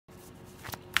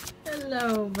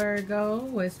Hello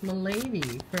Virgo, it's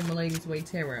Maladys from Maladys Way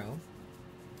Tarot,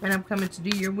 and I'm coming to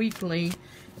do your weekly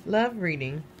love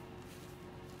reading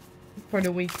for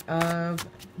the week of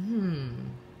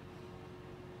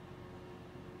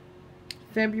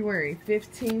February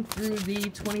 15th through the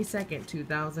 22nd,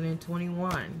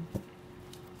 2021.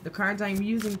 The cards I'm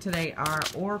using today are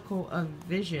Oracle of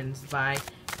Visions by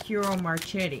Kiro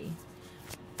Marchetti.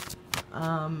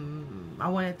 I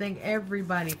want to thank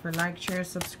everybody for like, share,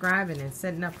 subscribing, and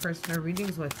setting up personal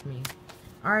readings with me.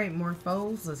 Alright,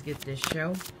 Morphos, let's get this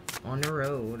show on the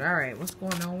road. Alright, what's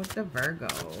going on with the Virgo?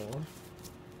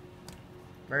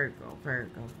 Virgo,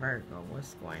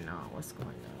 what's going on? What's going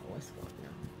on? What's going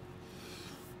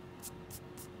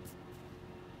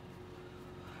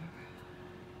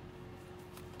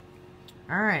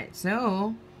on? Alright,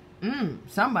 so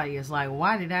somebody is like,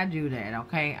 why did I do that?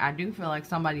 Okay, I do feel like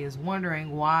somebody is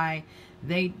wondering why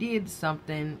they did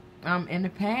something in the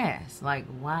past. Like,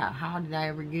 wow, how did I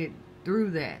ever get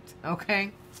through that?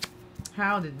 Okay,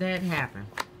 how did that happen?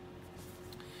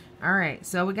 All right,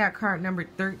 so we got card number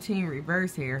 13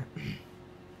 reverse here.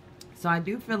 So I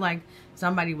do feel like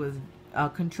somebody was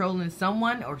controlling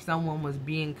someone, or someone was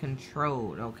being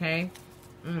controlled. Okay,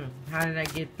 how did I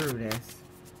get through this?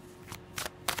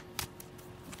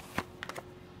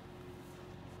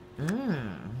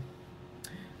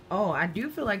 Oh, I do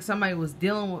feel like somebody was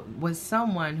dealing with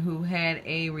someone who had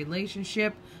a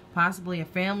relationship, possibly a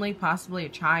family, possibly a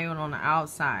child on the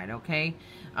outside, okay?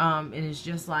 And it's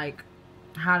just like,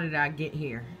 how did I get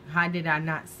here? How did I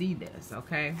not see this,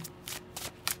 okay?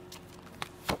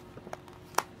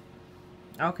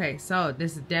 Okay, so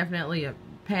this is definitely a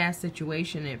past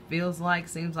situation. It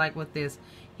seems like with this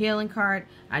healing card,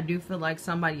 I do feel like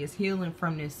somebody is healing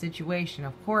from this situation.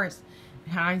 Of course,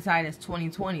 hindsight is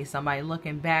 20/20. Somebody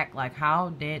looking back like, how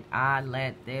did I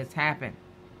let this happen?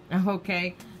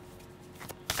 Okay,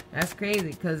 that's crazy,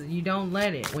 because you don't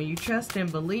let it. When you trust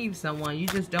and believe someone, you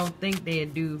just don't think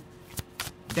they'd do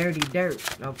dirty dirt.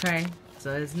 Okay,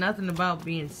 so it's nothing about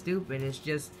being stupid. It's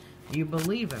just you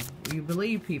believe them. You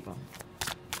believe people.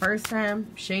 First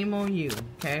time, shame on you.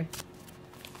 Okay.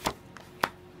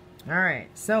 Alright,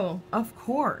 so of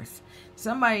course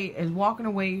somebody is walking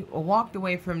away or walked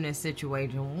away from this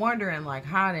situation wondering like,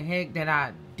 how the heck did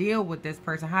I deal with this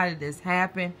person? How did this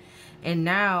happen? And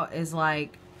now it's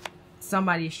like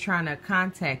somebody's trying to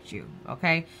contact you.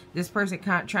 Okay, this person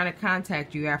trying to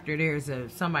contact you after there's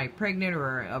somebody pregnant,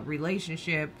 or a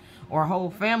relationship, or a whole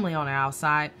family on the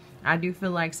outside. I do feel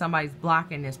like somebody's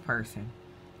blocking this person.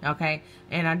 Okay,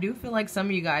 and I do feel like some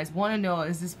of you guys want to know,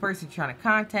 is this person trying to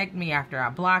contact me after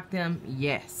I blocked them?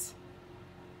 Yes.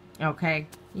 Okay,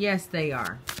 yes they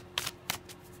are.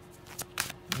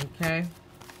 Okay,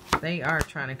 they are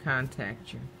trying to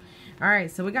contact you.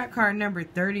 Alright, so we got card number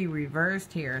 30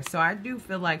 reversed here. So I do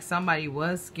feel like somebody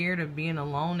was scared of being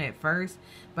alone at first,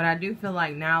 but I do feel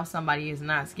like now somebody is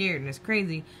not scared, and it's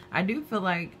crazy. I do feel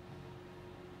like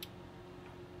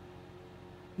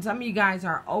some of you guys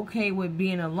are okay with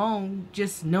being alone,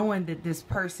 just knowing that this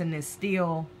person is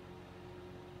still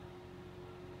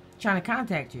trying to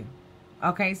contact you.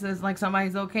 Okay, so it's like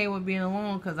somebody's okay with being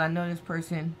alone because I know this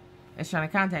person is trying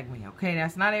to contact me. Okay,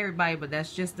 that's not everybody, but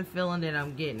that's just the feeling that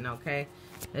I'm getting. Okay,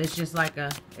 it's just like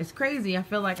it's crazy. I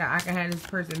feel like I can have this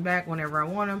person back whenever I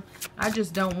want them. I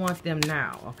just don't want them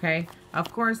now. Okay,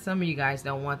 of course some of you guys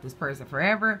don't want this person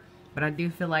forever, but I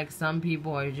do feel like some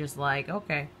people are just like,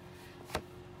 okay,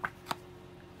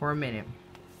 for a minute.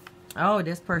 Oh,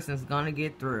 this person's gonna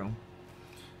get through.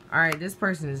 Alright, this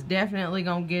person is definitely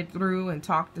gonna get through and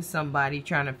talk to somebody,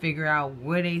 trying to figure out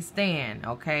where they stand.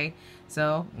 Okay,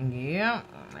 so yeah,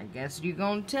 I guess you're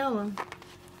gonna tell them.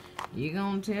 You're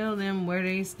gonna tell them where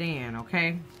they stand.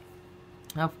 Okay,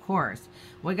 of course.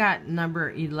 We got number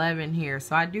 11 here,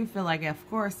 so I do feel like, of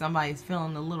course, somebody's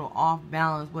feeling a little off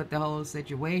balance with the whole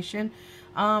situation.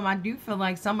 I do feel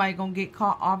like somebody gonna get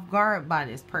caught off guard by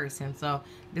this person. So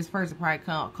this person probably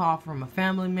call from a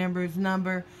family member's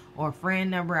number or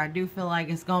friend number. I do feel like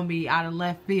it's gonna be out of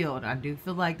left field. I do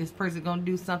feel like this person gonna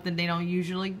do something they don't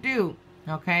usually do.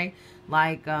 Okay,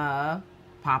 like pop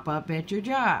up at your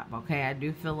job. Okay, I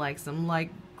do feel like some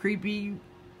like creepy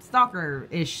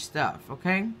stalker-ish stuff.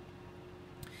 Okay,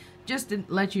 just to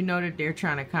let you know that they're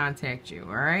trying to contact you.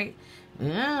 All right.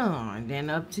 And then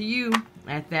up to you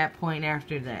at that point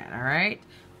after that. Alright,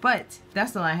 but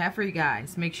that's all I have for you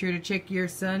guys. Make sure to check your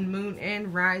sun, moon,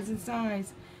 and rising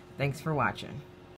signs. Thanks for watching.